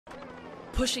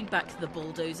Pushing back the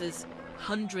bulldozers,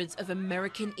 hundreds of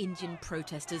American Indian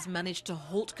protesters managed to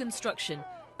halt construction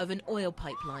of an oil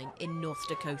pipeline in North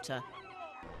Dakota.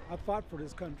 I fought for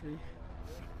this country.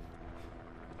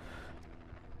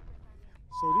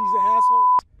 So these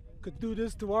assholes could do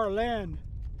this to our land.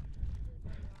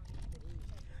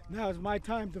 Now it's my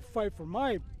time to fight for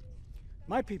my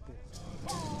people.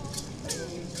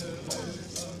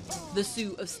 The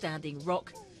Sioux of Standing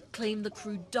Rock claim the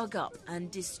crew dug up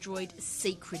and destroyed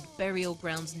sacred burial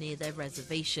grounds near their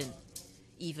reservation,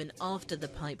 even after the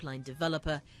pipeline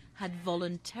developer had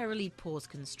voluntarily paused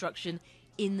construction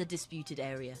in the disputed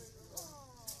area.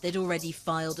 They'd already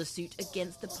filed a suit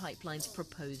against the pipeline's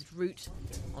proposed route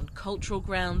on cultural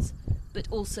grounds, but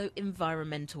also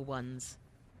environmental ones.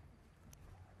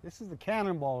 This is the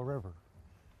Cannonball River,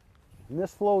 and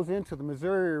this flows into the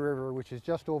Missouri River, which is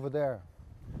just over there.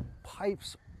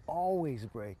 Pipes always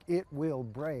break. It will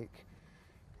break.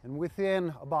 And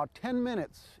within about 10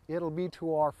 minutes, it'll be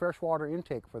to our freshwater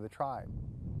intake for the tribe.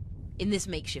 In this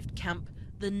makeshift camp,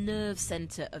 the nerve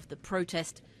center of the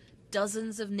protest,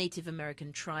 dozens of Native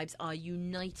American tribes are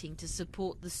uniting to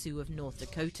support the Sioux of North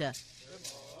Dakota.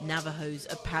 Navajos,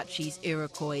 Apaches,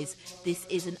 Iroquois, this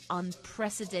is an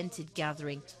unprecedented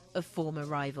gathering of former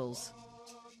rivals.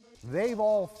 They've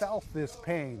all felt this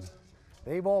pain.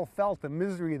 They've all felt the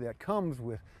misery that comes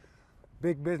with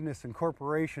big business and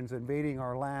corporations invading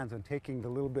our lands and taking the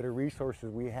little bit of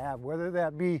resources we have, whether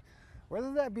that be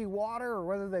water or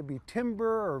whether that be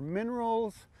timber or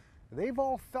minerals. They've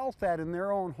all felt that in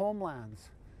their own homelands.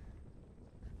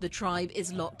 The tribe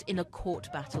is locked in a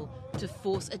court battle to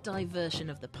force a diversion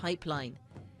of the pipeline.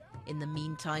 In the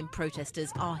meantime,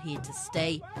 protesters are here to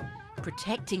stay,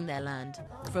 protecting their land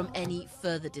from any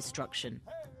further destruction.